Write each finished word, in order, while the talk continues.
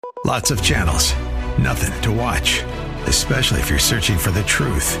Lots of channels, nothing to watch, especially if you're searching for the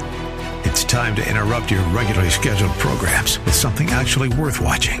truth. It's time to interrupt your regularly scheduled programs with something actually worth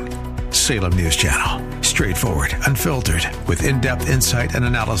watching. Salem News Channel. Straightforward, unfiltered, with in-depth insight and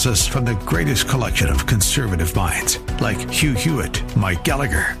analysis from the greatest collection of conservative minds like Hugh Hewitt, Mike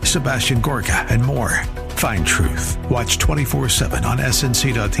Gallagher, Sebastian Gorka, and more. Find truth. Watch 24/7 on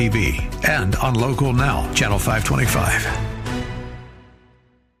snc.tv and on Local Now, Channel 525.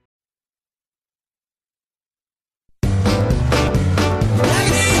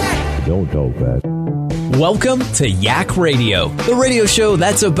 Don't talk fast. Welcome to Yak Radio, the radio show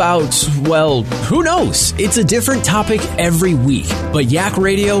that's about, well, who knows? It's a different topic every week, but Yak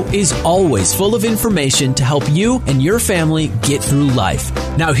Radio is always full of information to help you and your family get through life.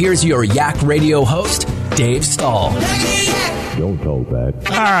 Now here's your Yak Radio host, Dave Stahl. Don't talk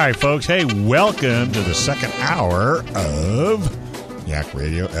fast. All right, folks. Hey, welcome to the second hour of Yak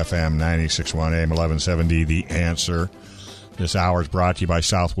Radio, FM 96.1 AM 1170, The Answer. This hour is brought to you by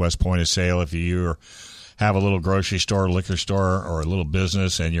Southwest Point of Sale. If you have a little grocery store, liquor store, or a little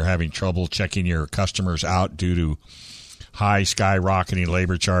business and you're having trouble checking your customers out due to high skyrocketing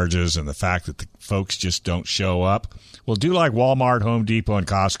labor charges and the fact that the folks just don't show up, well, do like Walmart, Home Depot, and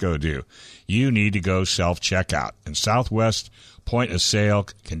Costco do. You need to go self-checkout, and Southwest Point of Sale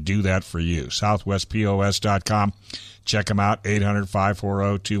can do that for you. SouthwestPOS.com. Check them out,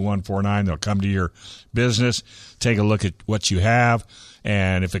 800-540-2149. They'll come to your business, take a look at what you have,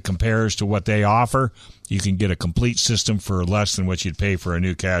 and if it compares to what they offer, you can get a complete system for less than what you'd pay for a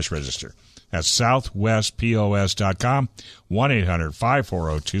new cash register. That's southwestpos.com,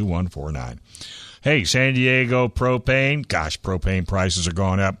 1-800-540-2149. Hey, San Diego propane. Gosh, propane prices are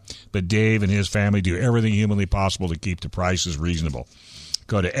going up, but Dave and his family do everything humanly possible to keep the prices reasonable.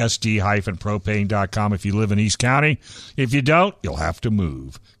 Go to sd-propane.com if you live in East County. If you don't, you'll have to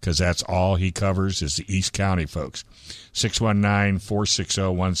move, because that's all he covers is the East County folks.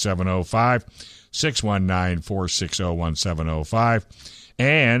 619-460-1705, 619-460-1705.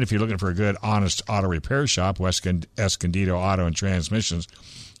 And if you're looking for a good, honest auto repair shop, West Escondido Auto and Transmissions,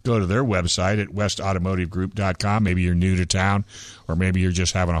 go to their website at westautomotivegroup.com. Maybe you're new to town, or maybe you're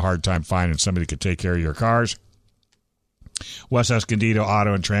just having a hard time finding somebody that could take care of your cars. West Escondido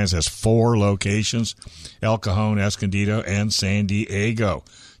Auto and Trans has 4 locations, El Cajon, Escondido, and San Diego.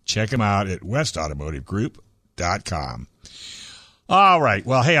 Check them out at westautomotivegroup.com. All right.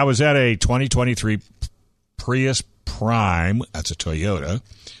 Well, hey, I was at a 2023 Prius Prime, that's a Toyota,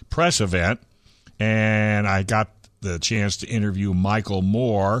 press event, and I got the chance to interview Michael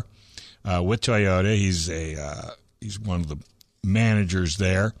Moore with Toyota. He's one of the managers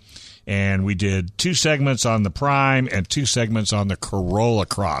there. And we did 2 segments on the Prime and 2 segments on the Corolla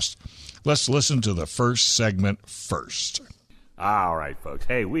Cross. Let's listen to the first segment first. All right, folks.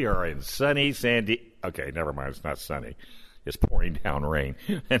 Hey, we are in sunny San Diego. Okay, never mind. It's not sunny. It's pouring down rain.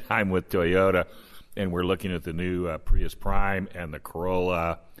 And I'm with Toyota, and we're looking at the new Prius Prime and the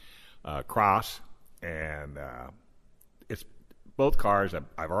Corolla Cross. And it's both cars.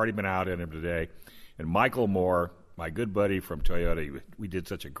 I've already been out in them today. And Michael Moore, my good buddy from Toyota, we did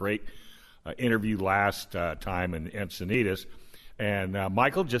such a great interview last time in Encinitas. And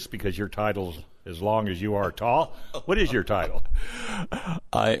Michael, just because your title's as long as you are tall, what is your title?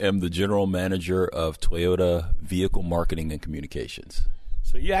 I am the general manager of Toyota Vehicle Marketing and Communications.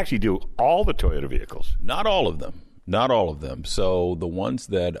 So you actually do all the Toyota vehicles? Not all of them. Not all of them. So the ones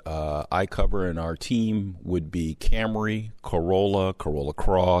that I cover in our team would be Camry, Corolla, Corolla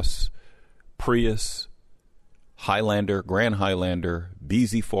Cross, Prius, Highlander, Grand Highlander,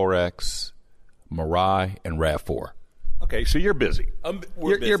 BZ4X, Mirai, and RAV4. Okay, so you're busy.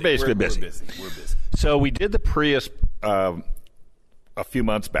 You're basically busy. We're busy. So we did the Prius a few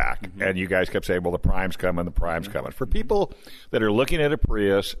months back, and you guys kept saying, well, the Prime's coming, the Prime's coming. For people that are looking at a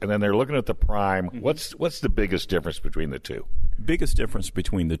Prius and then they're looking at the Prime, what's the biggest difference between the two? Biggest difference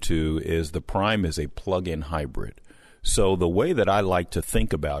between the two is the Prime is a plug-in hybrid. So the way that I like to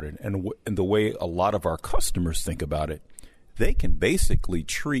think about it, and the way a lot of our customers think about it, they can basically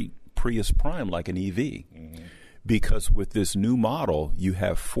treat Prius Prime like an EV. Mm-hmm. Because with this new model, you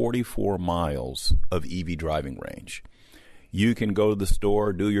have 44 miles of EV driving range. You can go to the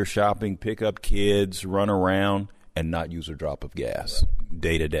store, do your shopping, pick up kids, run around, and not use a drop of gas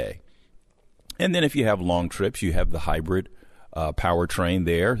day to day. And then if you have long trips, you have the hybrid powertrain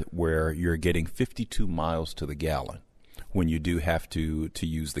there where you're getting 52 miles to the gallon when you do have to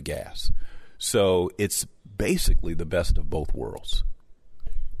use the gas. So it's basically the best of both worlds.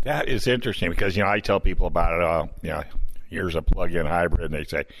 That is interesting because, I tell people about it, here's a plug-in hybrid, and they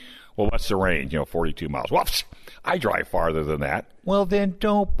say, Well, what's the range? 42 miles. Well, I drive farther than that. Well, then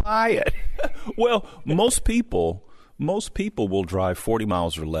don't buy it. Well, most people will drive 40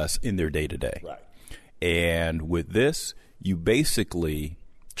 miles or less in their day-to-day. Right. And with this, you basically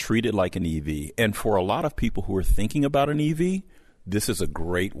treat it like an EV. And for a lot of people who are thinking about an EV, this is a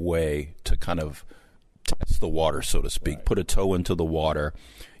great way to kind of test the water, so to speak, right. Put a toe into the water.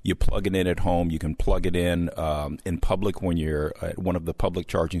 You plug it in at home. You can plug it in public when you're at one of the public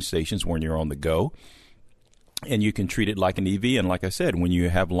charging stations when you're on the go. And you can treat it like an EV. And like I said, when you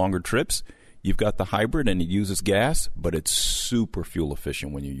have longer trips, you've got the hybrid and it uses gas, but it's super fuel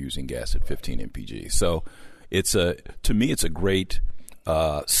efficient when you're using gas at 15 mpg. So to me, it's a great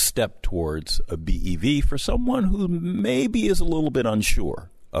step towards a BEV for someone who maybe is a little bit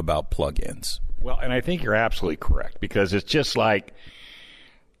unsure about plug-ins. Well, and I think you're absolutely correct, because it's just like,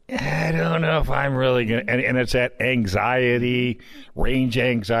 I don't know if I'm really going to, and it's that anxiety, range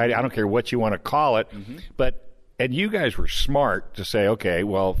anxiety, I don't care what you want to call it, and you guys were smart to say, okay,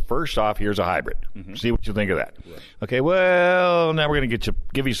 well, first off, here's a hybrid. See what you think of that. Right. Okay, well, now we're going to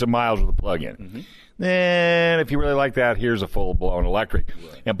give you some miles with a plug-in. Then, if you really like that, here's a full-blown electric.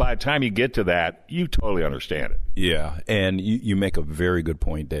 Right. And by the time you get to that, you totally understand it. Yeah, and you make a very good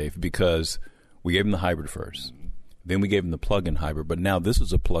point, Dave, because we gave them the hybrid first. Then we gave them the plug-in hybrid, but now this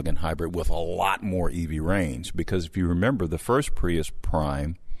is a plug-in hybrid with a lot more EV range, because if you remember the first Prius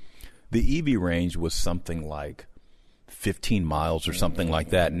Prime, the EV range was something like 15 miles or something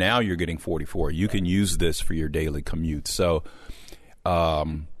like that. Now you're getting 44. You can use this for your daily commute. So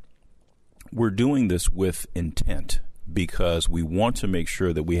we're doing this with intent, because we want to make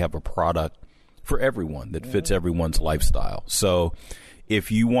sure that we have a product for everyone that fits everyone's lifestyle. So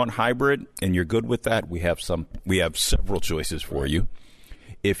if you want hybrid and you're good with that, we have several choices for you.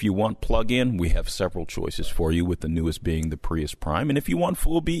 If you want plug-in, we have several choices for you, with the newest being the Prius Prime. And if you want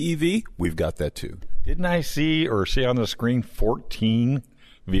full BEV, we've got that too. Didn't I see on the screen 14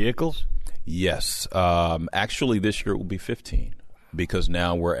 vehicles? Yes. Actually, this year it will be 15, because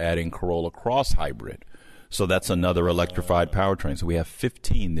now we're adding Corolla Cross Hybrid. So that's another electrified powertrain. So we have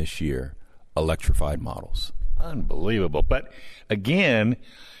 15 this year, electrified models. Unbelievable. But again,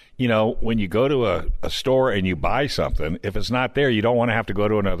 when you go to a store and you buy something, if it's not there, you don't want to have to go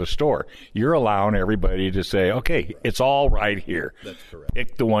to another store. You're allowing everybody to say, okay, it's all right here. That's correct.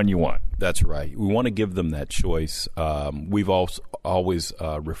 Pick the one you want. That's right. We want to give them that choice. We've always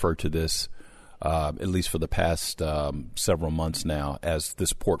referred to this, at least for the past several months now, as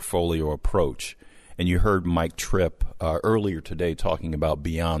this portfolio approach. And you heard Mike Tripp earlier today talking about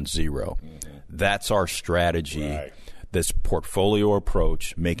Beyond Zero. That's our strategy. Right. This portfolio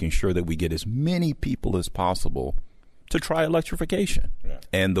approach, making sure that we get as many people as possible to try electrification. Yeah.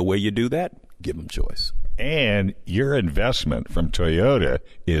 And the way you do that, give them choice. And your investment from Toyota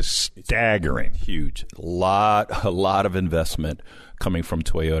is staggering. It's huge. A lot of investment coming from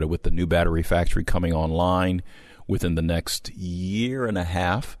Toyota, with the new battery factory coming online within the next year and a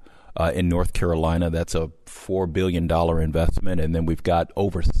half. In North Carolina, that's a $4 billion investment. And then we've got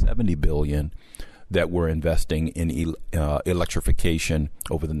over $70 billion that we're investing in electrification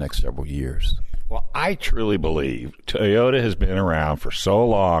over the next several years. Well, I truly believe Toyota has been around for so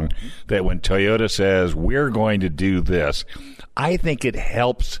long that when Toyota says we're going to do this, I think it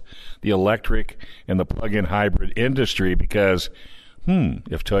helps the electric and the plug-in hybrid industry, because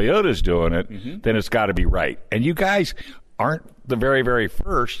if Toyota's doing it, then it's got to be right. And you guys aren't the very, very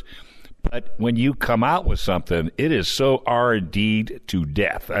first, but when you come out with something, it is so R&D'd to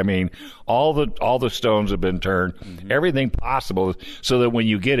death. I mean, all the stones have been turned, everything possible, so that when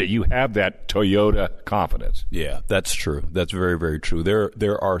you get it, you have that Toyota confidence. Yeah, that's true. That's very, very true.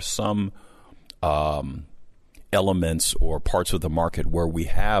 There are some elements or parts of the market where we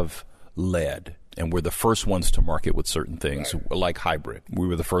have led, and we're the first ones to market with certain things, right, like hybrid. We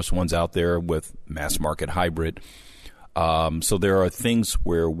were the first ones out there with mass market hybrid. So there are things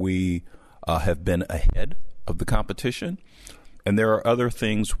where we have been ahead of the competition, and there are other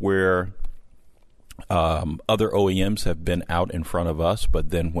things where other OEMs have been out in front of us, but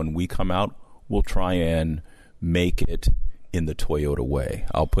then when we come out, we'll try and make it in the Toyota way.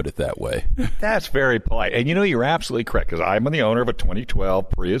 I'll put it that way. That's very polite. And you're absolutely correct, because I'm the owner of a 2012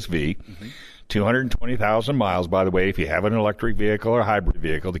 Prius V. 220,000 miles, by the way. If you have an electric vehicle or a hybrid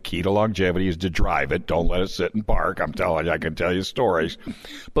vehicle, the key to longevity is to drive it. Don't let it sit and park. I'm telling you, I can tell you stories.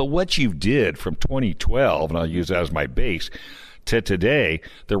 But what you did from 2012, and I'll use that as my base, to today,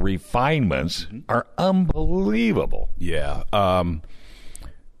 the refinements are unbelievable. Yeah.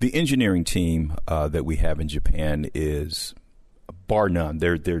 The engineering team that we have in Japan is, bar none,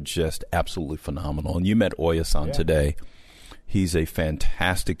 they're just absolutely phenomenal. And you met Oya-san today. He's a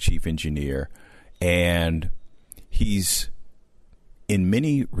fantastic chief engineer, and he's, in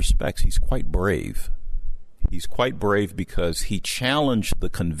many respects, he's quite brave. He's quite brave because he challenged the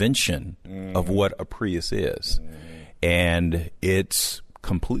convention of what a Prius is, and it's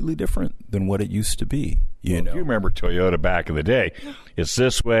completely different than what it used to be. You know, you remember Toyota back in the day. It's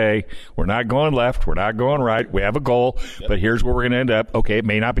this way. We're not going left. We're not going right. We have a goal, but here's where we're going to end up. Okay, it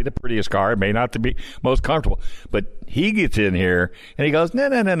may not be the prettiest car. It may not be most comfortable. But he gets in here, and he goes, no.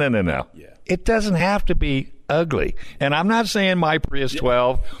 Yeah. It doesn't have to be ugly. And I'm not saying my Prius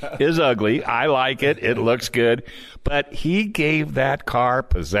 12 is ugly. I like it. It looks good. But he gave that car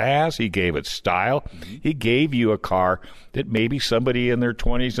pizzazz. He gave it style. He gave you a car that maybe somebody in their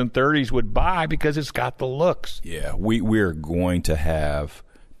 20s and 30s would buy because it's got the looks. Yeah, we're going to have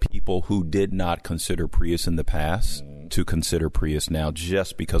people who did not consider Prius in the past to consider Prius now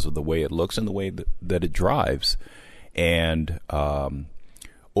just because of the way it looks and the way that it drives. And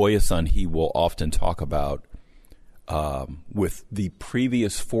Oya-san, he will often talk about with the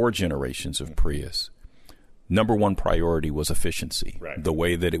previous 4 generations of Prius, number one priority was efficiency. Right. The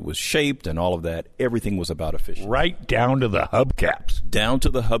way that it was shaped and all of that, everything was about efficiency. Right down to the hubcaps. Down to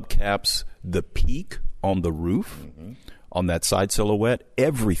the hubcaps, the peak on the roof, on that side silhouette,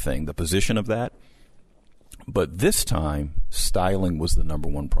 everything, the position of that. But this time, styling was the number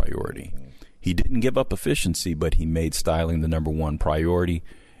one priority. He didn't give up efficiency, but he made styling the number one priority.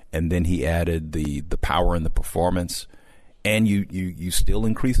 And then he added the power and the performance. And you still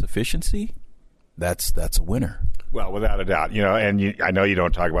increase efficiency? That's a winner. Well, without a doubt, and I know you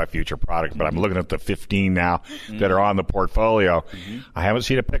don't talk about future products, but I'm looking at the 15 now that are on the portfolio. I haven't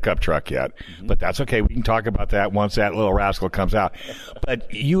seen a pickup truck yet, but that's okay. We can talk about that once that little rascal comes out.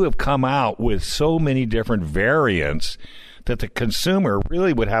 But you have come out with so many different variants that the consumer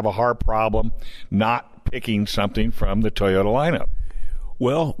really would have a hard problem not picking something from the Toyota lineup.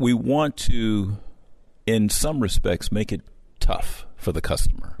 Well, we want to, in some respects, make it tough for the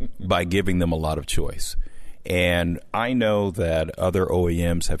customer by giving them a lot of choice. And I know that other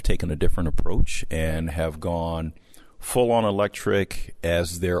OEMs have taken a different approach and have gone full-on electric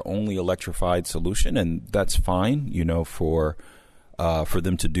as their only electrified solution, and that's fine, for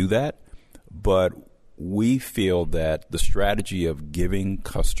them to do that. But we feel that the strategy of giving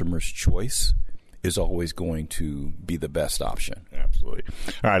customers choice is always going to be the best option. Absolutely.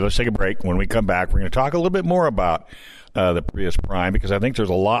 All right, let's take a break. When we come back, we're going to talk a little bit more about the Prius Prime because I think there's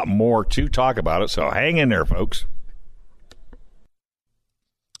a lot more to talk about it. So hang in there, folks.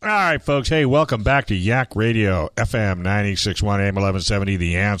 All right, folks. Hey, welcome back to Yak Radio, FM 96.1 AM 1170,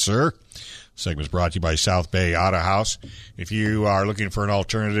 The Answer. Segment's brought to you by South Bay Auto House. If you are looking for an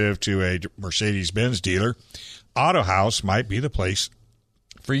alternative to a Mercedes-Benz dealer, Auto House might be the place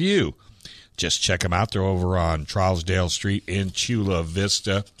for you. Just check them out. They're over on Trousdale Street in Chula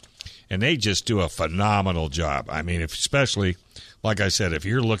Vista, and they just do a phenomenal job. I mean, especially, like I said, if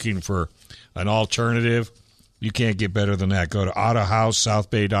you're looking for an alternative, you can't get better than that. Go to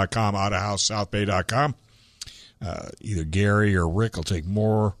AutoHouseSouthBay.com, AutoHouseSouthBay.com. Either Gary or Rick will be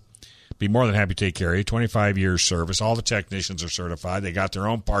more than happy to take care of you. 25 years service. All the technicians are certified. They got their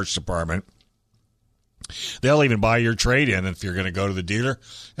own parts department. They'll even buy your trade-in if you're going to go to the dealer.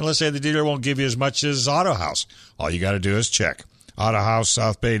 And let's say the dealer won't give you as much as Auto House. All you got to do is check.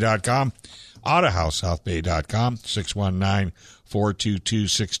 AutoHouseSouthBay.com. AutoHouseSouthBay.com.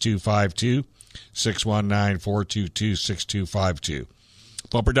 619-422-6252. 619-422-6252.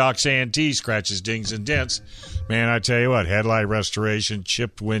 Bumper Docs A&T, scratches, dings, and dents. Man, I tell you what, headlight restoration,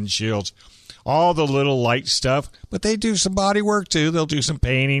 chipped windshields, all the little light stuff. But they do some body work, too. They'll do some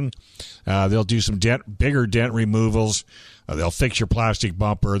painting. They'll do some bigger dent removals. They'll fix your plastic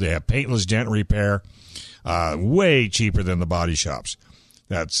bumper. They have paintless dent repair. Way cheaper than the body shops.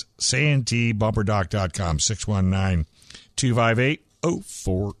 That's SantBumperDoc.com,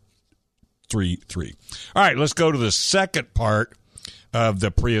 619-258-0433. All right, let's go to the second part of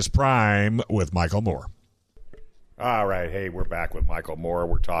the Prius Prime with Michael Moore. All right, hey, we're back with Michael Moore.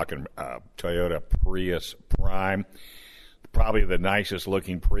 We're talking Toyota Prius Prime. Probably the nicest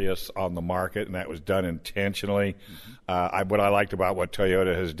looking Prius on the market, and that was done intentionally. What I liked about what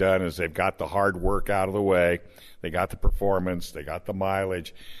Toyota has done is they've got the hard work out of the way. They got the performance. They got the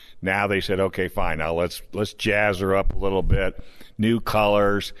mileage. Now they said, okay, fine. Now let's jazz her up a little bit. New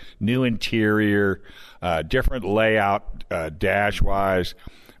colors, new interior, different layout, dash wise.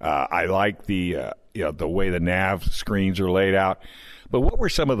 I like the way the nav screens are laid out. But what were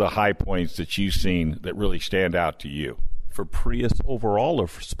some of the high points that you've seen that really stand out to you? For Prius overall or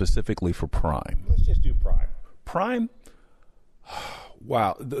specifically for Prime? Let's just do Prime. Prime,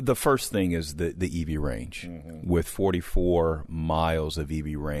 Wow. The first thing is the EV range. With 44 miles of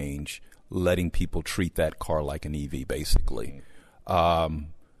EV range, letting people treat that car like an EV, basically.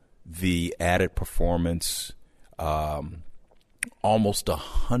 The added performance, almost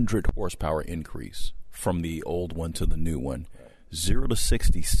 100 horsepower increase from the old one to the new one. 0 to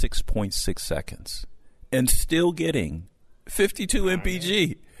 60, 6.6 seconds. And still getting 52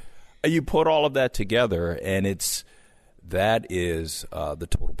 mpg. You put all of that together, and that is the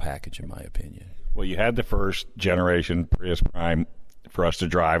total package, in my opinion. Well, you had the first generation Prius Prime for us to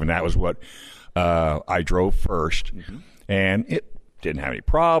drive, and that was what I drove first. And it didn't have any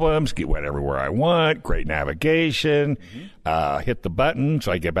problems, went everywhere I want, great navigation, hit the button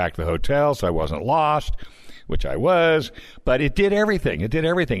so I get back to the hotel so I wasn't lost, which I was. But it did everything.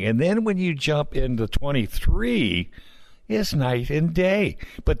 And then when you jump into 23, it's night and day.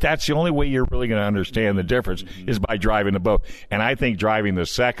 But that's the only way you're really going to understand the difference is by driving the both. And I think driving the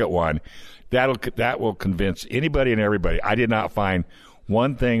second one, that will convince anybody and everybody. I did not find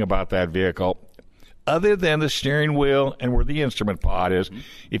one thing about that vehicle other than the steering wheel and where the instrument pod is,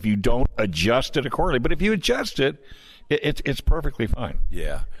 if you don't adjust it accordingly. But if you adjust it, it's perfectly fine.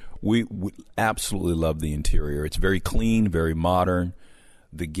 Yeah. We absolutely love the interior. It's very clean, very modern.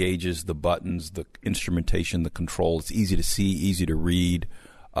 The gauges, the buttons, the instrumentation, the control. It's easy to see, easy to read,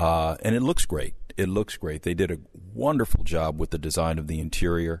 and it looks great. They did a wonderful job with the design of the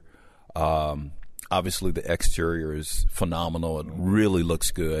interior. Obviously, the exterior is phenomenal. It really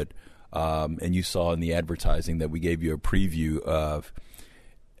looks good. And you saw in the advertising that we gave you a preview of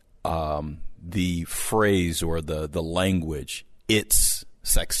the phrase or the language, it's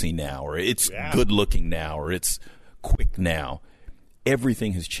sexy now, or it's good looking now, or it's quick now.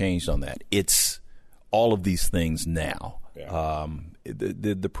 Everything has changed on that. It's all of these things now.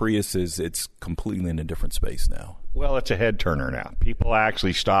 The Prius it's completely in a different space now. Well, it's a head turner now. People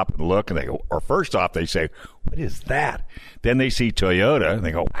actually stop and look, and they go, or first off, they say, "What is that?" Then they see Toyota, and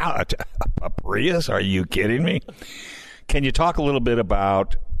they go, "Wow, a Prius? Are you kidding me?" Can you talk a little bit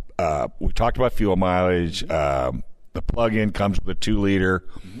about? We talked about fuel mileage. The plug-in comes with a 2-liter,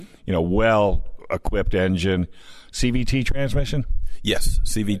 well-equipped engine, CVT transmission. Yes,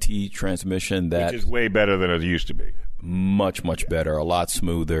 CVT transmission. That which is way better than it used to be. Much better, a lot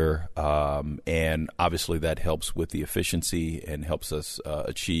smoother, and obviously that helps with the efficiency and helps us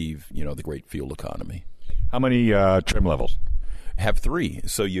achieve, the great fuel economy. How many trim levels? Have 3.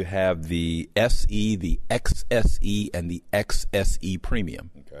 So you have the SE, the XSE, and the XSE Premium.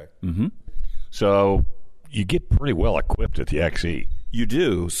 Okay. So you get pretty well equipped at the XE. You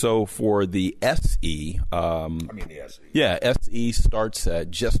do. So for the SE, the SE. Yeah, SE starts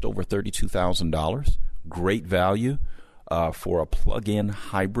at just over $32,000. Great value for a plug-in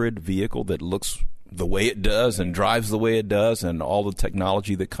hybrid vehicle that looks the way it does and drives the way it does, and all the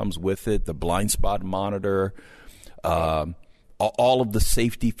technology that comes with it, the blind spot monitor, all of the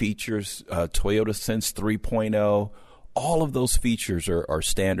safety features, Toyota Sense 3.0, all of those features are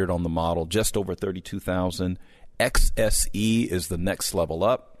standard on the model, just over $32,000. XSE is the next level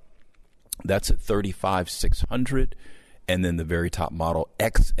up. That's at $35,600. And then the very top model,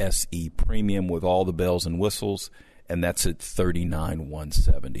 XSE Premium with all the bells and whistles, and that's at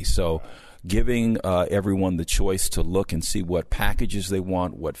 $39,170. So giving everyone the choice to look and see what packages they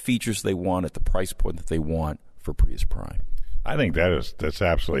want, what features they want at the price point that they want for Prius Prime. I think that's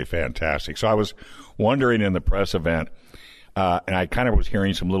absolutely fantastic. So I was wondering in the press event, and I kind of was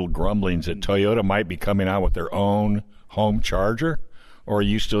hearing some little grumblings that Toyota might be coming out with their own home charger, or are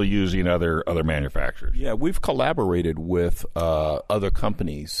you still using other manufacturers? Yeah, we've collaborated with other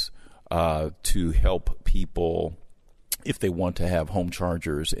companies to help people if they want to have home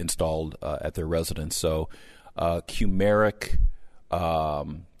chargers installed at their residence. So Qmeric,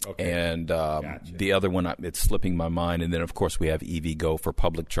 and gotcha. The other one, it's slipping my mind. And then, of course, we have EVgo for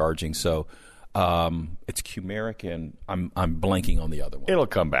public charging. So it's Qmeric, and I'm blanking on the other one. It'll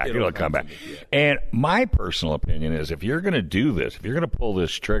come back. It'll come back. And my personal opinion is if you're going to do this, if you're going to pull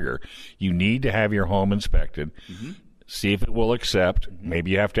this trigger, you need to have your home inspected, see if it will accept.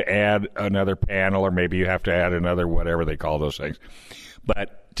 Maybe you have to add another panel, or maybe you have to add another whatever they call those things.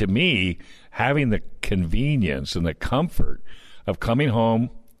 But to me, having the convenience and the comfort of coming home,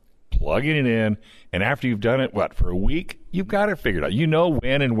 plugging it in, and after you've done it, for a week, you've got it figured out. You know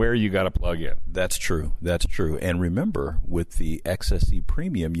when and where you got to plug in. That's true. And remember, with the XSE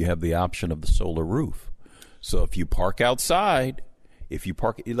Premium, you have the option of the solar roof. So if you park outside, if you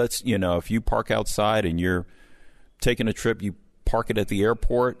park outside and you're taking a trip, you park it at the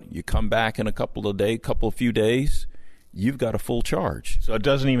airport, you come back in a few days, you've got a full charge. So it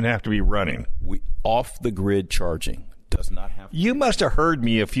doesn't even have to be running. Off the grid charging. Does not have to. You must have heard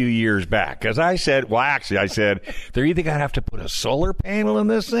me a few years back, because I said, they're either going to have to put a solar panel in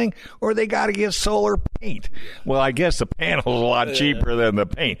this thing or they got to get solar paint. Well, I guess the panel's a lot cheaper than the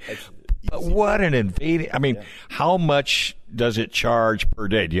paint. But what an invading. I mean, how much does it charge per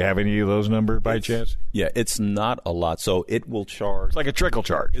day? Do you have any of those numbers by chance? Yeah, it's not a lot. So it will charge. It's like a trickle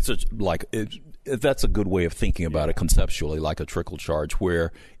charge. That's a good way of thinking about it conceptually, like a trickle charge,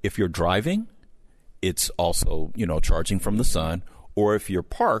 where if you're driving, it's also, charging from the sun, or if you're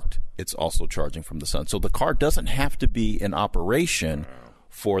parked, it's also charging from the sun. So the car doesn't have to be in operation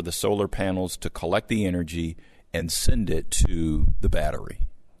for the solar panels to collect the energy and send it to the battery.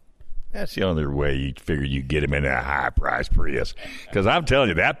 That's the only way you figure you get them in a high-priced Prius. Because I'm telling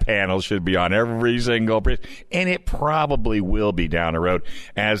you, that panel should be on every single Prius, and it probably will be down the road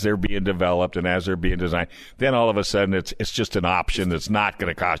as they're being developed and as they're being designed. Then all of a sudden, it's just an option that's not going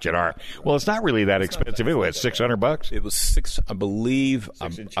to cost you an arm. Well, it's not really that expensive anyway. It's $600. It was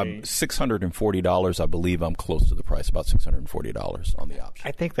 $640. I believe I'm close to the price, about $640 on the option.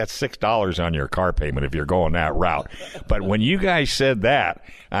 I think that's $6 on your car payment if you're going that route. But when you guys said that,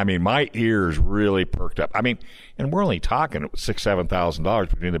 I mean, my ears really perked up. I mean, and we're only talking $6,000-$7,000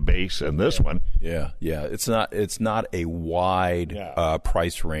 between the base and this one. Yeah. It's not a wide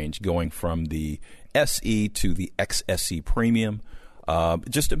price range going from the SE to the XSE Premium. It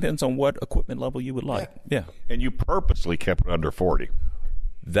just depends on what equipment level you would like. Yeah. And you purposely kept it under 40.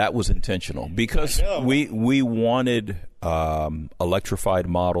 That was intentional because we wanted electrified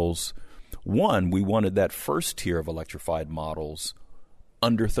models. One, we wanted that first tier of electrified models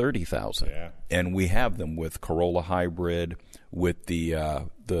under 30,000, and we have them with Corolla Hybrid, with the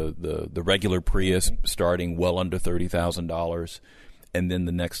regular Prius starting well under $30,000, and then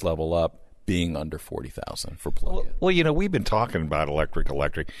the next level up being under 40,000 for plug-in. Well, we've been talking about electric,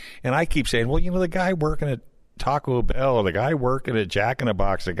 and I keep saying, the guy working at Taco Bell, the guy working at Jack in the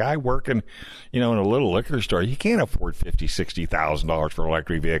Box, the guy working, in a little liquor store, he can't afford $50,000-$60,000 for an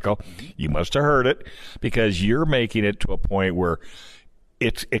electric vehicle. Mm-hmm. You must have heard it, because you're making it to a point where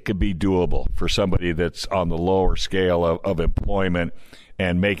it could be doable for somebody that's on the lower scale of employment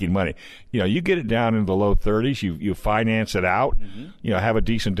and making money. You get it down into the low 30s, you finance it out, have a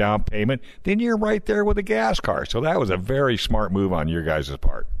decent down payment, then you're right there with a gas car. So that was a very smart move on your guys'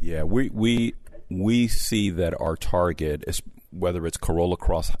 part. Yeah, we see that our target is, whether it's Corolla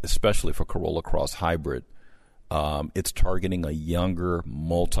Cross, especially for Corolla Cross Hybrid, it's targeting a younger,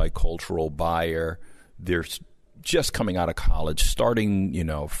 multicultural buyer. There's just coming out of college, starting,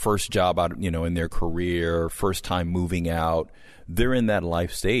 first job out, in their career, first time moving out. They're in that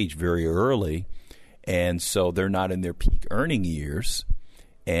life stage very early, and so they're not in their peak earning years,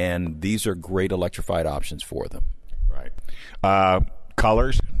 and these are great electrified options for them. Right.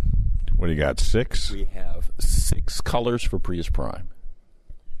 Colors, what do you got, 6? We have 6 colors for Prius Prime.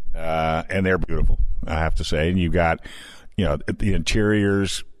 And they're beautiful, I have to say. And you've got, the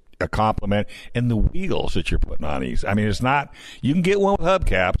interiors, a compliment, and the wheels that you're putting on these. I mean, it's not, you can get one with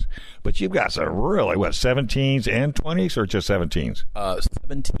hubcaps, but you've got some really, 17s and 20s, or just 17s?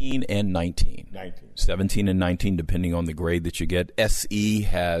 17 and 19. 17 and 19, depending on the grade that you get. SE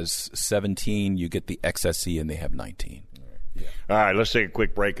has 17, you get the XSE, and they have 19. Yeah. All right, let's take a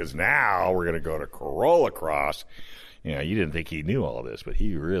quick break, because now we're going to go to Corolla Cross. You didn't think he knew all this, but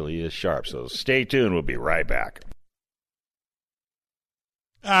he really is sharp. So stay tuned. We'll be right back.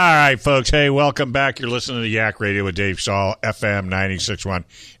 All right, folks. Hey, welcome back. You're listening to Yak Radio with Dave Stahl, FM 96.1,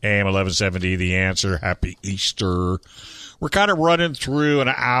 AM 1170, The Answer. Happy Easter. We're kind of running through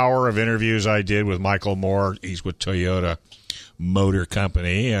an hour of interviews I did with Michael Moore. He's with Toyota Motor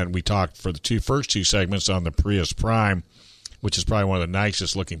Company, and we talked for the first two segments on the Prius Prime, which is probably one of the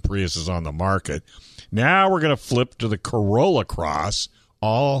nicest looking Priuses on the market. Now we're going to flip to the Corolla Cross.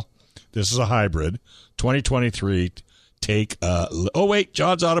 This is a hybrid, 2023.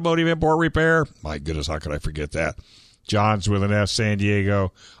 John's Automotive Import Repair. My goodness, how could I forget that? John's with an S, San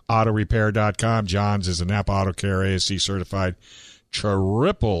Diego, autorepair.com. John's is a Napa Auto Care ASC certified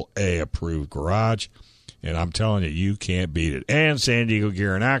AAA approved garage. And I'm telling you, you can't beat it. And San Diego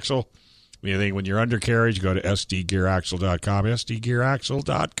Gear and Axle. When you're undercarriage, go to sdgearaxle.com,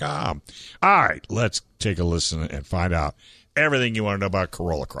 sdgearaxle.com. All right, let's take a listen and find out everything you want to know about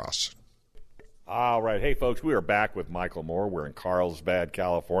Corolla Cross. All right. Hey, folks, we are back with Michael Moore. We're in Carlsbad,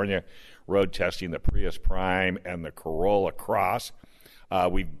 California, road testing the Prius Prime and the Corolla Cross.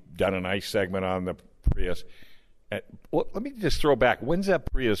 We've done a nice segment on the Prius. Let me just throw back. When's that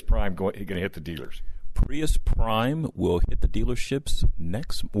Prius Prime going to hit the dealers? Prius Prime will hit the dealerships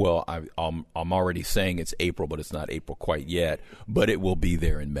next. Well, I'm already saying it's April, but it's not April quite yet. But it will be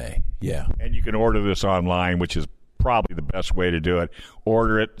there in May. Yeah. And you can order this online, which is probably the best way to do it.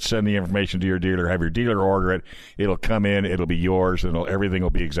 Order it, send the information to your dealer, have your dealer order it. It'll come in, it'll be yours, and everything will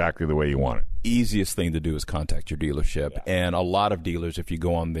be exactly the way you want it. Easiest thing to do is contact your dealership. Yeah. And a lot of dealers, if you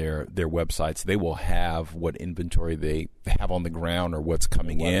go on their websites, they will have what inventory they have on the ground or what's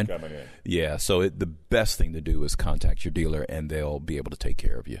coming in. Yeah, so the best thing to do is contact your dealer, and they'll be able to take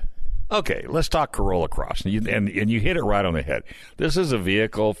care of you. Okay, let's talk Corolla Cross. And you hit it right on the head. This is a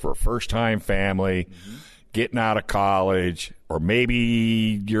vehicle for a first-time family, getting out of college, or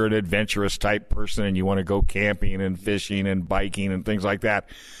maybe you're an adventurous type person and you want to go camping and fishing and biking and things like that.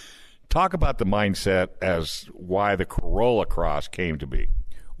 Talk about the mindset as why the Corolla Cross came to be.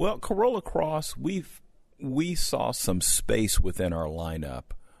 Well, Corolla Cross, we saw some space within our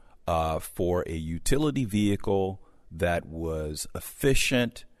lineup for a utility vehicle that was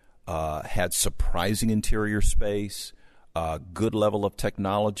efficient, had surprising interior space, good level of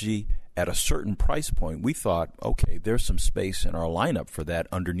technology. At a certain price point, we thought, okay, there's some space in our lineup for that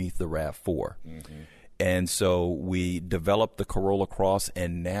underneath the RAV4. And so we developed the Corolla Cross,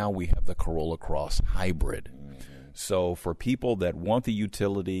 and now we have the Corolla Cross Hybrid. So for people that want the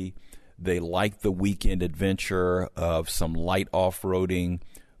utility, they like the weekend adventure of some light off-roading,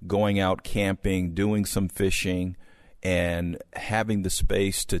 going out camping, doing some fishing, and having the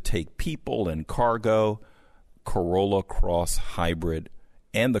space to take people and cargo, Corolla Cross Hybrid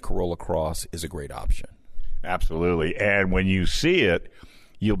and the Corolla Cross is a great option. Absolutely. And when you see it,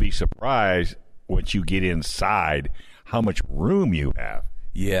 you'll be surprised once you get inside how much room you have.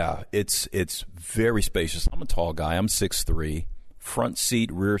 Yeah, it's very spacious. I'm a tall guy. I'm 6'3". Front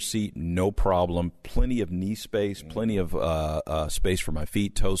seat, rear seat, no problem. Plenty of knee space, plenty of space for my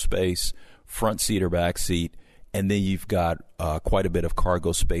feet, toe space, front seat or back seat. And then you've got quite a bit of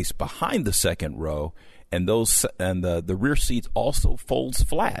cargo space behind the second row. And the rear seat also folds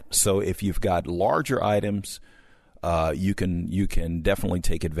flat. So if you've got larger items, you can definitely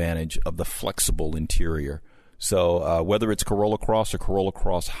take advantage of the flexible interior. So whether it's Corolla Cross or Corolla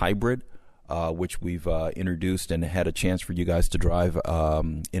Cross Hybrid, which we've introduced and had a chance for you guys to drive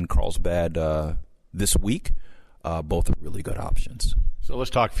in Carlsbad this week, both are really good options. So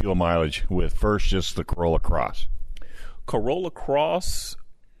let's talk fuel mileage with first just the Corolla Cross. Corolla Cross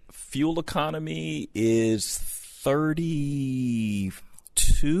fuel economy is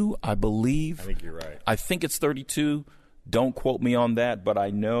 32, I believe. I think you're right. I think it's 32. Don't quote me on that, but I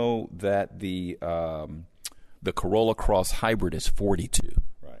know that the Corolla Cross Hybrid is 42.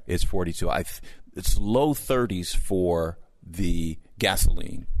 Right. It's 42. It's low 30s for the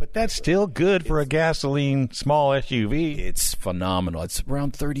gasoline. But that's still good for a gasoline small SUV. It's phenomenal. It's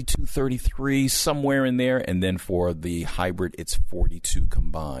around 32, 33, somewhere in there. And then for the hybrid, it's 42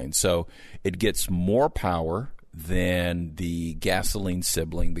 combined. So it gets more power than the gasoline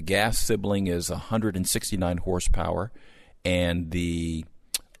sibling. The gas sibling is 169 horsepower, and the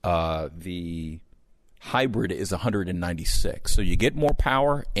hybrid is 196. So you get more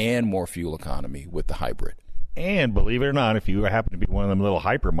power and more fuel economy with the hybrid. And believe it or not, if you happen to be one of them little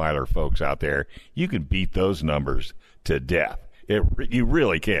hypermiler folks out there, you can beat those numbers to death. You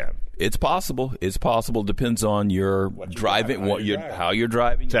really can. It's possible. It's possible. Depends on your driving, how you're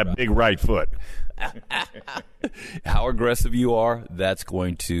driving. It's that big right foot. How aggressive you are, that's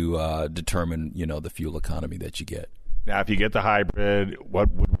going to determine, the fuel economy that you get. Now, if you get the hybrid,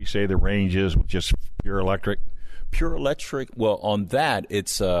 what would we say the range is with just pure electric? Pure electric. Well, on that,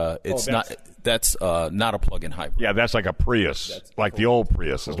 it's not. That's not a plug-in hybrid. Yeah, that's like a Prius, like the old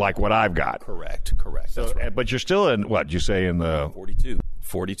Prius. Is like what I've got. Correct. So, that's right. But you're still in what? Did you say in the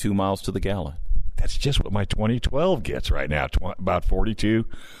 42 miles to the gallon. That's just what my 2012 gets right now. About 42,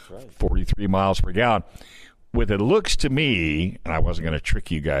 43 miles per gallon. With it looks to me, and I wasn't going to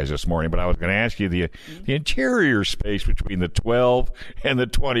trick you guys this morning, but I was going to ask you the interior space between the 12 and the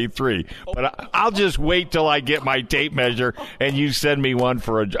 23. But I'll just wait till I get my tape measure and you send me one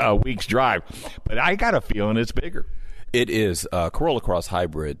for a week's drive. But I got a feeling it's bigger. It is. Corolla Cross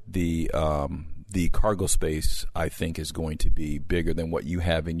Hybrid, the cargo space, I think, is going to be bigger than what you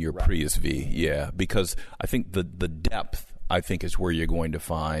have in your Prius V. Yeah, because I think the depth, I think, is where you're going to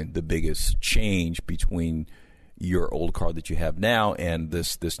find the biggest change between your old car that you have now and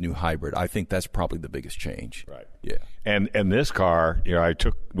this new hybrid. I think that's probably the biggest change. Right. Yeah. And this car,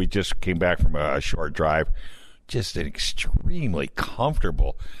 we just came back from a short drive, just extremely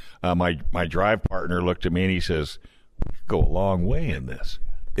comfortable. My drive partner looked at me and he says, "We could go a long way in this."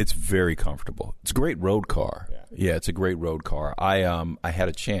 It's very comfortable. It's a great road car. Yeah, it's a great road car. I had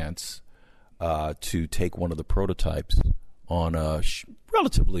a chance to take one of the prototypes on a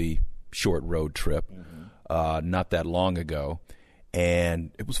relatively short road trip not that long ago,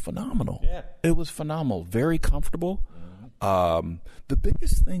 and it was phenomenal. Yeah. It was phenomenal. Very comfortable. The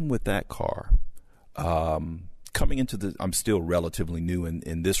biggest thing with that car, coming into I'm still relatively new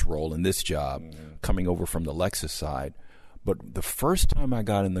in this role, in this job, coming over from the Lexus side. But the first time I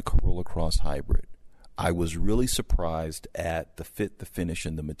got in the Corolla Cross Hybrid, I was really surprised at the fit, the finish,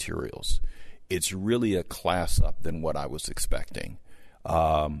 and the materials. It's really a class up than what I was expecting.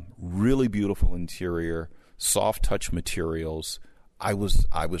 Really beautiful interior, soft touch materials. I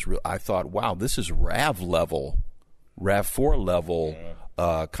thought, wow, this is RAV4 level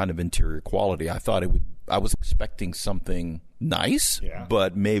kind of interior quality. I thought I was expecting something nice,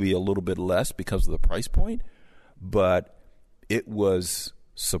 but maybe a little bit less because of the price point. But it was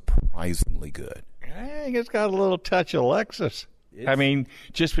surprisingly good. I think it's got a little touch of Lexus. I mean,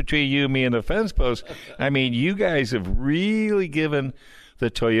 just between you, me, and the fence post, I mean, you guys have really given the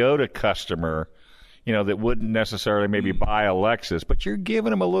Toyota customer, that wouldn't necessarily maybe buy a Lexus, but you're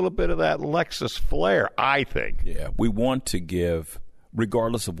giving them a little bit of that Lexus flair, I think. Yeah, we want to give,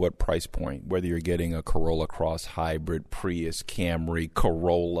 regardless of what price point, whether you're getting a Corolla Cross Hybrid, Prius, Camry,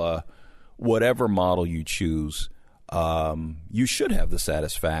 Corolla, whatever model you choose, you should have the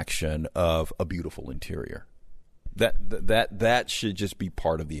satisfaction of a beautiful interior. That should just be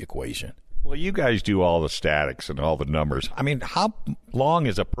part of the equation. Well, you guys do all the statics and all the numbers. I mean, how long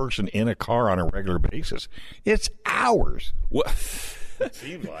is a person in a car on a regular basis? It's hours. Well, it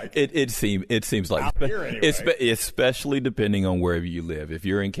seems like it seems like out here anyway. Especially depending on wherever you live. If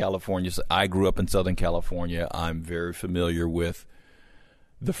you're in California, I grew up in Southern California. I'm very familiar with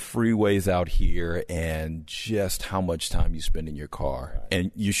the freeways out here and just how much time you spend in your car. Right.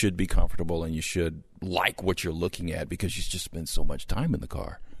 And you should be comfortable and you should like what you're looking at because you just spend so much time in the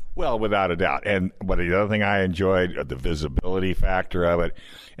car. Well, without a doubt. But the other thing I enjoyed, the visibility factor of it.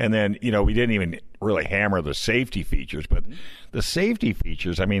 And then, we didn't even really hammer the safety features. But the safety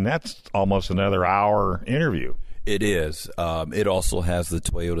features, I mean, that's almost another hour interview. It is. It also has the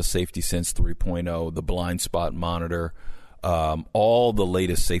Toyota Safety Sense 3.0, the blind spot monitor, all the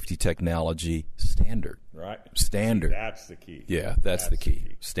latest safety technology, standard. Right. Standard. That's the key. Yeah, that's the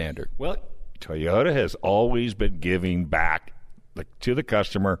key. Standard. Well, Toyota has always been giving back to the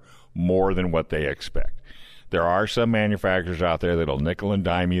customer more than what they expect. There are some manufacturers out there that'll nickel and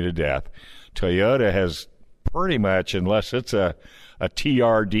dime you to death. Toyota has pretty much, unless it's a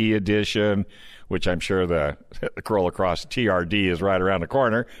TRD edition, which I'm sure the Corolla Cross TRD is right around the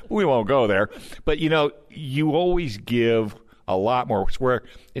corner. We won't go there. But, you always give a lot more. It's where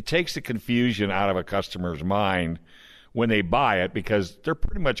it takes the confusion out of a customer's mind when they buy it because they're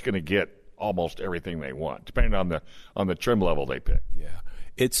pretty much going to get almost everything they want, depending on the trim level they pick. Yeah,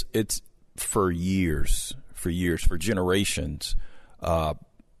 it's for generations, a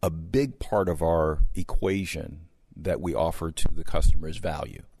big part of our equation that we offer to the customer is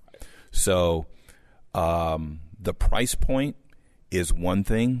value. So, the price point is one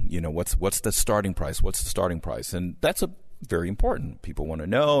thing. What's the starting price? What's the starting price? And that's very important. People want to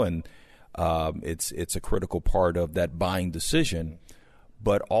know, and it's a critical part of that buying decision.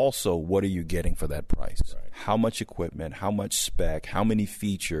 But also, what are you getting for that price? Right. How much equipment, how much spec, how many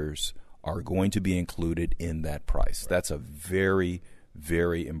features are going to be included in that price? Right. That's a very,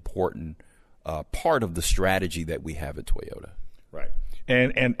 very important part of the strategy that we have at Toyota. Right.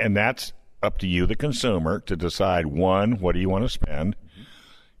 And that's up to you, the consumer, to decide, one, what do you want to spend? Mm-hmm.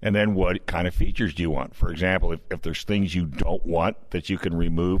 And then what kind of features do you want? For example, if there's things you don't want that you can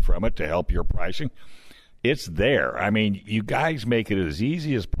remove from it to help your pricing, it's there. I mean, you guys make it as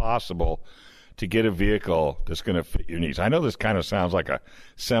easy as possible to get a vehicle that's going to fit your needs. I know this kind of sounds like a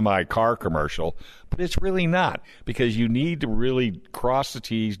semi-car commercial, but it's really not, because you need to really cross the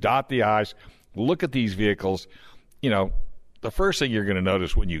T's, dot the I's, look at these vehicles. The first thing you're going to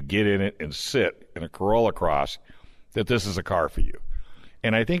notice when you get in it and sit in a Corolla Cross, that this is a car for you.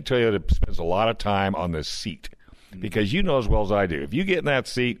 And I think Toyota spends a lot of time on the seat. Because you know as well as I do, if you get in that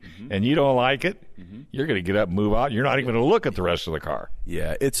seat and you don't like it, you're going to get up and move out. You're not even going to look at the rest of the car.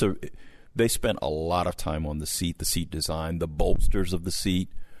 Yeah, they spent a lot of time on the seat design, the bolsters of the seat,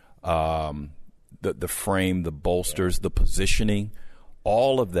 the frame, the bolsters, the positioning,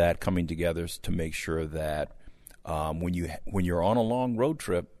 all of that coming together to make sure that when you're on a long road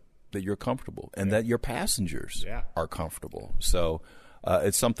trip, that you're comfortable and that your passengers are comfortable. So.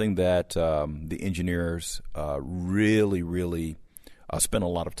 It's something that the engineers really, really spent a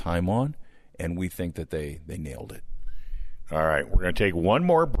lot of time on, and we think that they nailed it. All right, we're going to take one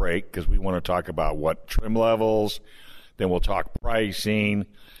more break because we want to talk about what trim levels, then we'll talk pricing,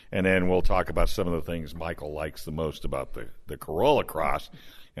 and then we'll talk about some of the things Michael likes the most about the Corolla Cross,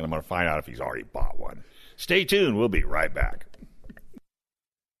 and I'm going to find out if he's already bought one. Stay tuned. We'll be right back.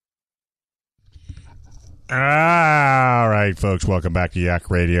 All right, folks, welcome back to Yak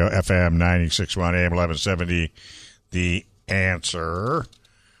Radio, FM 96.1, AM 1170, The Answer.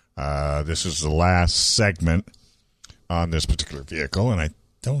 This is the last segment on this particular vehicle, and I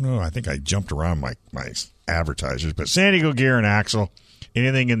don't know, I think I jumped around my advertisers, but San Diego Gear and Axle,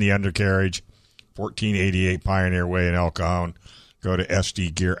 anything in the undercarriage, 1488 Pioneer Way in El Cajon. Go to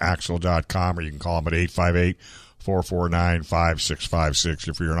sdgearaxle.com, or you can call them at 858-449-5656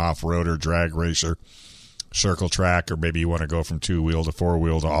 if you're an off-roader, drag racer, circle track, or maybe you want to go from two-wheel to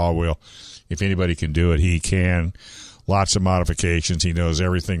four-wheel to all-wheel. If anybody can do it, he can. Lots of modifications. He knows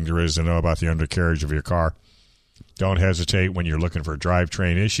everything there is to know about the undercarriage of your car. Don't hesitate when you're looking for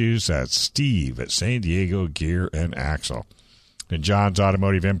drivetrain issues. That's Steve at San Diego Gear and Axle. And John's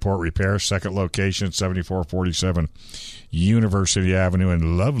Automotive Import Repair, second location, 7447 University Avenue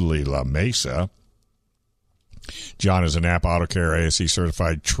in lovely La Mesa. John is a Napa Auto Care ASE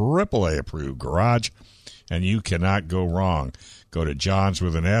certified AAA approved garage, and you cannot go wrong. Go to John's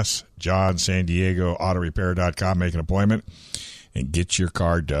with an S, JohnSanDiegoAutoRepair.com, make an appointment, and get your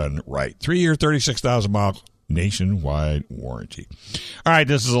car done right. 3-year, 36,000 mile nationwide warranty. All right,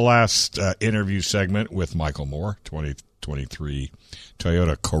 this is the last interview segment with Michael Moore, 2023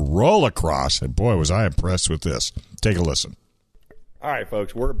 Toyota Corolla Cross, and boy, was I impressed with this. Take a listen. All right,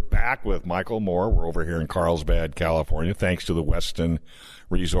 folks, we're back with Michael Moore. We're over here in Carlsbad, California, thanks to the Westin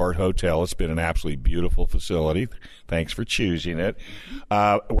Resort Hotel. It's been an absolutely beautiful facility. Thanks for choosing it.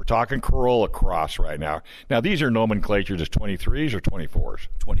 We're talking Corolla Cross right now. Now, these are nomenclatures as 23s or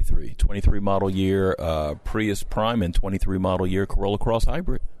 24s? 23 model year Prius Prime and 23 model year Corolla Cross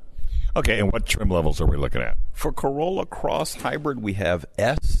Hybrid. Okay, and what trim levels are we looking at? For Corolla Cross Hybrid, we have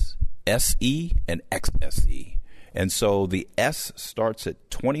S, SE, and XSE. And so the S starts at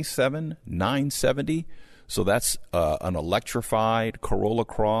 $27,970. So that's an electrified Corolla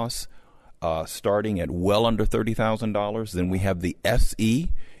Cross starting at well under $30,000. Then we have the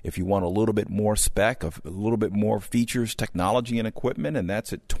SE, if you want a little bit more spec, a little bit more features, technology, and equipment, and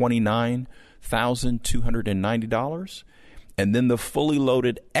that's at $29,290. And then the fully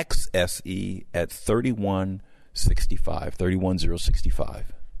loaded XSE at $31,065.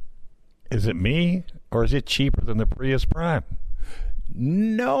 Is it me, or is it cheaper than the Prius Prime?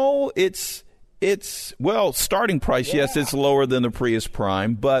 No, it's well, starting price, yes, it's lower than the Prius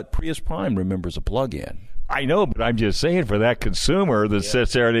Prime, but Prius Prime, remember, is a plug-in. I know, but I'm just saying, for that consumer that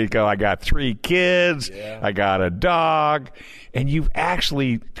sits there and they go, I got 3 kids, I got a dog, and you've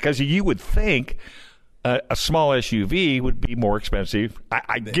actually, because you would think a small SUV would be more expensive.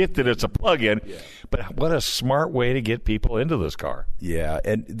 I get that it's a plug-in, but what a smart way to get people into this car. Yeah,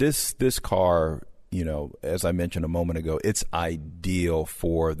 and this car, you know, as I mentioned a moment ago, it's ideal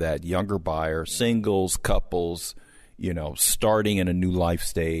for that younger buyer, singles, couples, you know, starting in a new life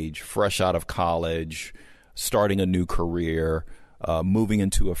stage, fresh out of college, starting a new career, moving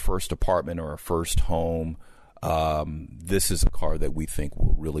into a first apartment or a first home. This is a car that we think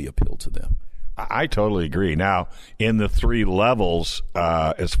will really appeal to them. I totally agree. Now, in the 3 levels,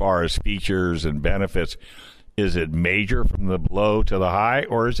 as far as features and benefits, is it major from the low to the high,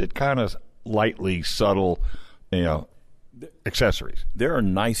 or is it kind of lightly subtle, you know, accessories? There are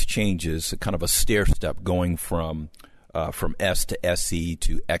nice changes, kind of a stair step going from S to SE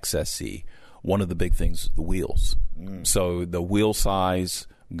to XSE. One of the big things, the wheels. So the wheel size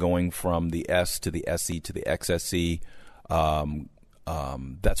going from the S to the SE to the XSE,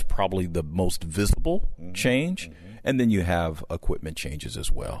 that's probably the most visible change. And then you have equipment changes as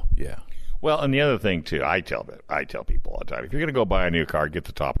well. Yeah. Well, and the other thing, too, I tell people all the time, if you're going to go buy a new car, get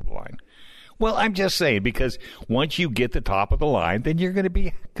the top of the line. Well, I'm just saying, because once you get the top of the line, then you're going to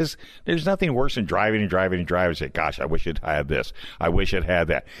be, because there's nothing worse than driving and say, gosh, I wish it had this. I wish it had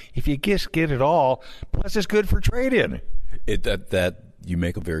that. If you just get it all, plus it's good for trade-in. You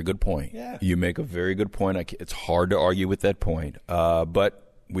make a very good point. Yeah. You make a very good point. It's hard to argue with that point.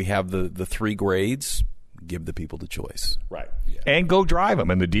 But we have the 3 grades. Give the people the choice. Right. Yeah. And go drive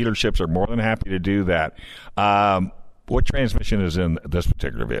them. And the dealerships are more than happy to do that. What transmission is in this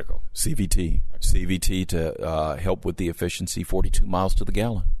particular vehicle? CVT to help with the efficiency, 42 miles to the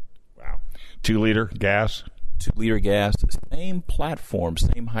gallon. Wow. 2-liter gas? 2-liter gas, same platform,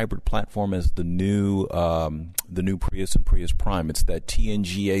 same hybrid platform as the new Prius and Prius Prime. It's that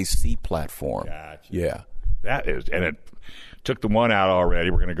TNGA-C platform. Gotcha. Yeah. That is, and it took the one out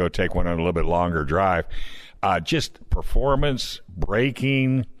already. We're going to go take one on a little bit longer drive. Just performance,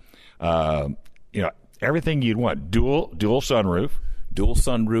 braking, everything you'd want. Dual sunroof. Dual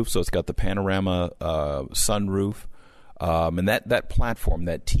sunroof, so it's got the panorama sunroof. And that platform,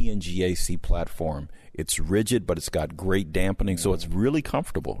 that TNGA-C platform, it's rigid, but it's got great dampening, so it's really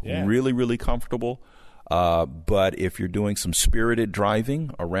comfortable. Yeah. Really, really comfortable. But if you're doing some spirited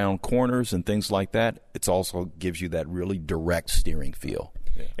driving around corners and things like that, it also gives you that really direct steering feel.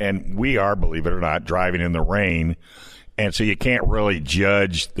 Yeah. And we are, believe it or not, driving in the rain. And so you can't really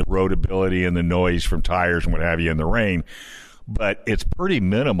judge the roadability and the noise from tires and what have you in the rain. But it's pretty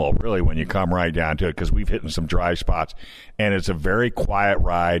minimal, really, when you come right down to it, because we've hit in some dry spots. And it's a very quiet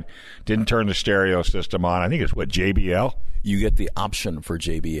ride. Didn't turn the stereo system on. I think it's, JBL? You get the option for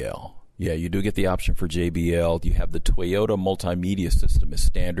JBL. Yeah, you do get the option for JBL. You have the Toyota multimedia system as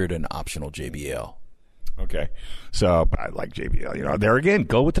standard and optional JBL. Okay. So, but I like JBL. There again,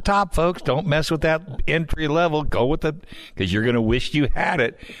 go with the top, folks. Don't mess with that entry level. Go with because you're going to wish you had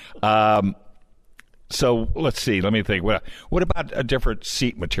it. So let's see. Let me think. What about different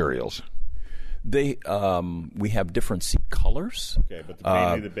seat materials? We have different seat colors. Okay, but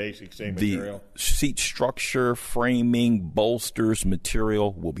mainly the basic same material? The seat structure, framing, bolsters,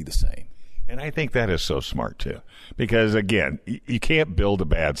 material will be the same. And I think that is so smart, too. Because, again, you can't build a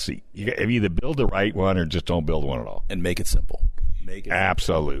bad seat. You either build the right one or just don't build one at all. And make it simple.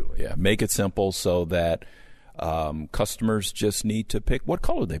 Absolutely. Simple. Yeah, make it simple so that customers just need to pick what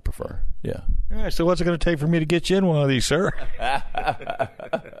color they prefer. Yeah. All right, so what's it going to take for me to get you in one of these, sir?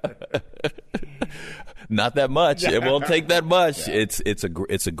 Not that much. It won't take that much. Yeah. It's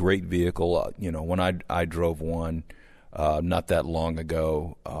a great vehicle. When I drove one not that long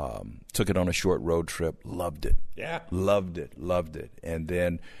ago, took it on a short road trip, loved it. Yeah. Loved it. And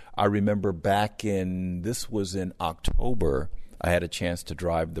then I remember this was in October, I had a chance to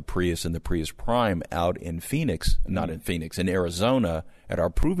drive the Prius and the Prius Prime out in Phoenix, not in Phoenix, in Arizona at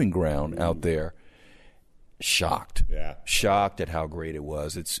our proving ground out there. Shocked at how great it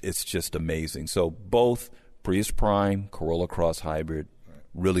was. It's just amazing. So both Prius Prime, Corolla Cross Hybrid,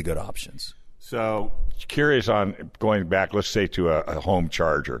 really good options. So curious on going back, let's say to a home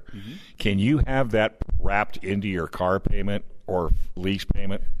charger. Mm-hmm. Can you have that wrapped into your car payment or lease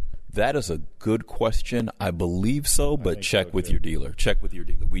payment? That is a good question. I believe so, but check with your dealer. Check with your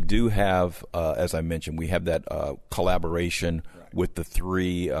dealer. We do have, as I mentioned, we have that collaboration with the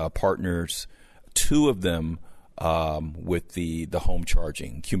three partners. Two of them with the home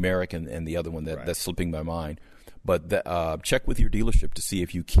charging, Qmeric and the other one that's slipping my mind. But check with your dealership to see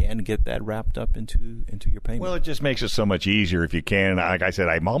if you can get that wrapped up into your payment. Well, it just makes it so much easier if you can. Like I said,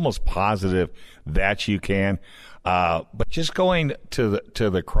 I'm almost positive that you can. But just going to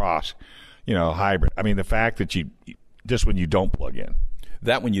the Cross, hybrid. I mean, the fact that this one you don't plug in.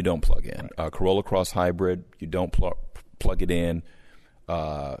 That one you don't plug in. Corolla Cross Hybrid, you don't plug it in.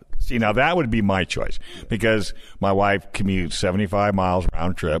 See, now that would be my choice because my wife commutes 75 miles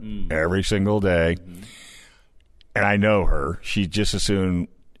round trip every single day. Mm-hmm. And I know her. She'd just as soon,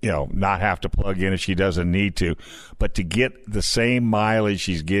 not have to plug in if she doesn't need to. But to get the same mileage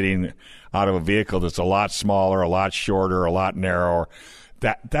she's getting out of a vehicle that's a lot smaller, a lot shorter, a lot narrower,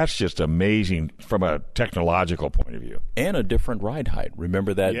 that's just amazing from a technological point of view. And a different ride height.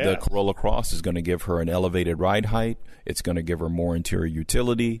 Remember that the Corolla Cross is going to give her an elevated ride height. It's going to give her more interior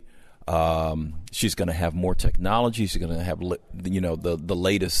utility. She's going to have more technology. She's going to have, the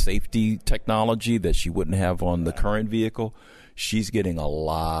latest safety technology that she wouldn't have on the current vehicle. She's getting a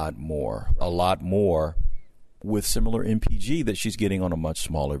lot more with similar MPG that she's getting on a much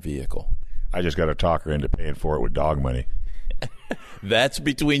smaller vehicle. I just got to talk her into paying for it with dog money. That's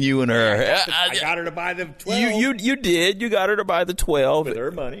between you and her. I got her to buy the 12. You did. You got her to buy the 12 with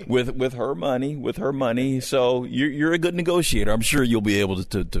her money. With her money. So you're a good negotiator. I'm sure you'll be able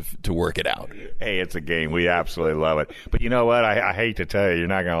to work it out. Hey, it's a game. We absolutely love it. But you know what? I hate to tell you, you're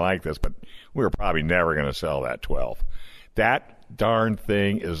not going to like this, but we're probably never going to sell that 12. That darn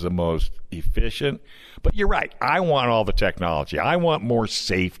thing is the most efficient. But you're right. I want all the technology. I want more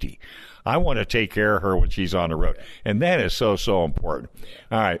safety. I want to take care of her when she's on the road. And that is so, so important.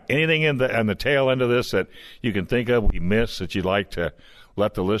 All right. Anything on the tail end of this that you can think of we missed that you'd like to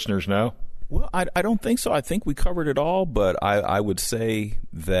let the listeners know? Well, I don't think so. I think we covered it all, but I would say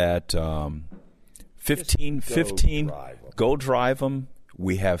that 15, go drive them.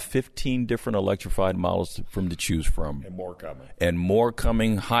 We have 15 different electrified models to choose from. And more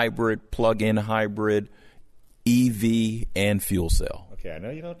coming. Hybrid, plug-in hybrid, EV, and fuel cell. Okay, I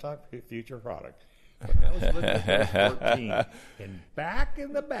know you don't talk future product, but I was looking at those 14, and back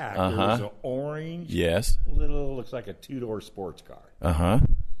in the back there was an orange, looks like a two-door sports car.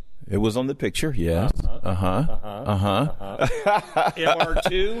 It was on the picture, yes.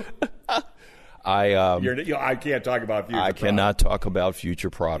 MR2? I can't talk about future product. Cannot talk about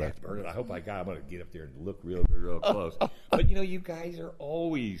future product. Bernard, I hope I'm going to get up there and look real close. But, you guys are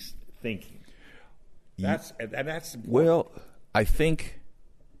always thinking. That's well, I think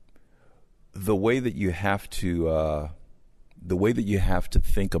the way that you have to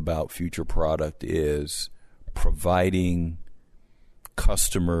think about future product is providing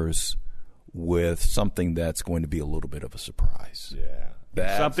customers with something that's going to be a little bit of a surprise.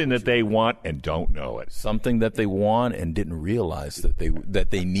 Yeah. Something that they want and don't know it. Something that they want and didn't realize that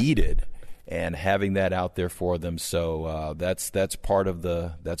they needed, and having that out there for them. So that's part of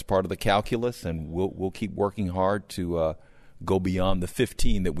the calculus, and we'll keep working hard to go beyond the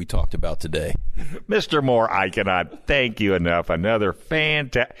 15 that we talked about today. Mr. Moore, I cannot thank you enough. Another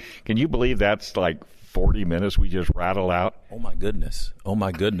fantastic. Can you believe that's like 40 minutes we just rattled out? Oh my goodness. And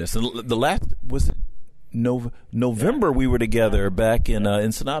the last was it November we were together back in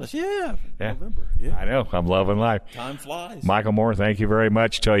Sonatas. Yeah, November. Yeah. I know. I'm loving life. Time flies. Michael Moore, thank you very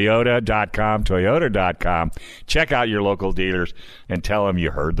much. Toyota.com. Check out your local dealers and tell them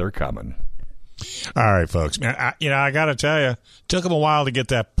you heard they're coming. All right, folks. Man, I got to tell you, it took them a while to get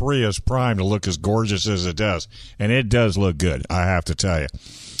that Prius Prime to look as gorgeous as it does. And it does look good, I have to tell you.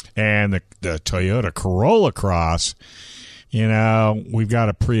 And the Toyota Corolla Cross, we've got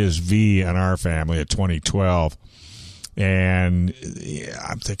a Prius V in our family, a 2012. And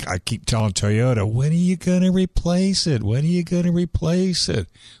I keep telling Toyota, when are you going to replace it?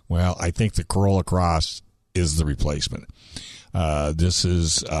 Well, I think the Corolla Cross is the replacement. This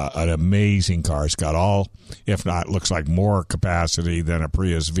is an amazing car. It's got all, if not, looks like more capacity than a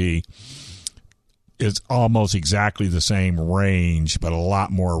Prius V. It's almost exactly the same range, but a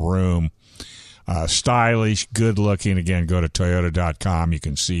lot more room. Stylish, good looking. Again, go to Toyota.com. You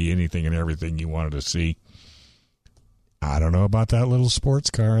can see anything and everything you wanted to see. I don't know about that little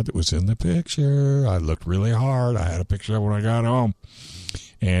sports car that was in the picture. I looked really hard. I had a picture of it when I got home.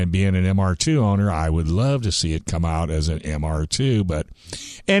 And being an MR2 owner, I would love to see it come out as an MR2,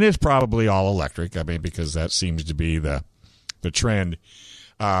 and it's probably all electric. I mean, because that seems to be the trend.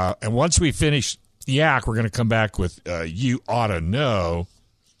 And once we finish Yak, we're going to come back with You Ought to Know.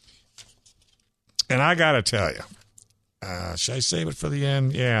 And I got to tell you, should I save it for the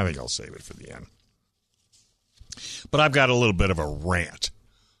end? Yeah, I think I'll save it for the end. But I've got a little bit of a rant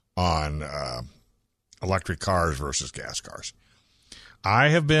on electric cars versus gas cars. I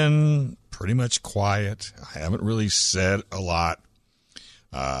have been pretty much quiet. I haven't really said a lot.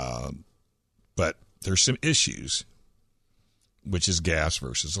 But there's some issues, which is gas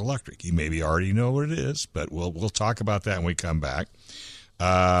versus electric. You maybe already know what it is, but we'll talk about that when we come back.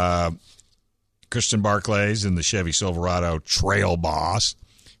 Kristen Barclay's in the Chevy Silverado Trail Boss,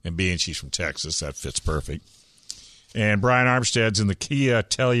 and being she's from Texas, that fits perfect. And Brian Armstead's in the Kia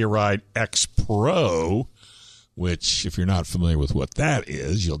Telluride X Pro, which, if you're not familiar with what that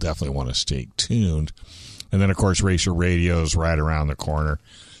is, you'll definitely want to stay tuned. And then, of course, Racer Radio's right around the corner.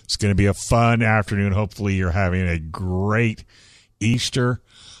 It's going to be a fun afternoon. Hopefully you're having a great Easter.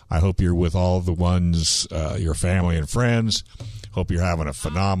 I hope you're with all the ones, your family and friends. Hope you're having a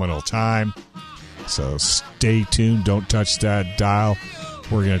phenomenal time. So stay tuned. Don't touch that dial.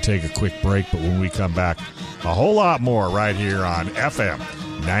 We're going to take a quick break, but when we come back, a whole lot more right here on FM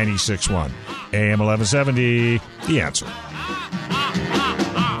 96.1, AM 1170, The Answer.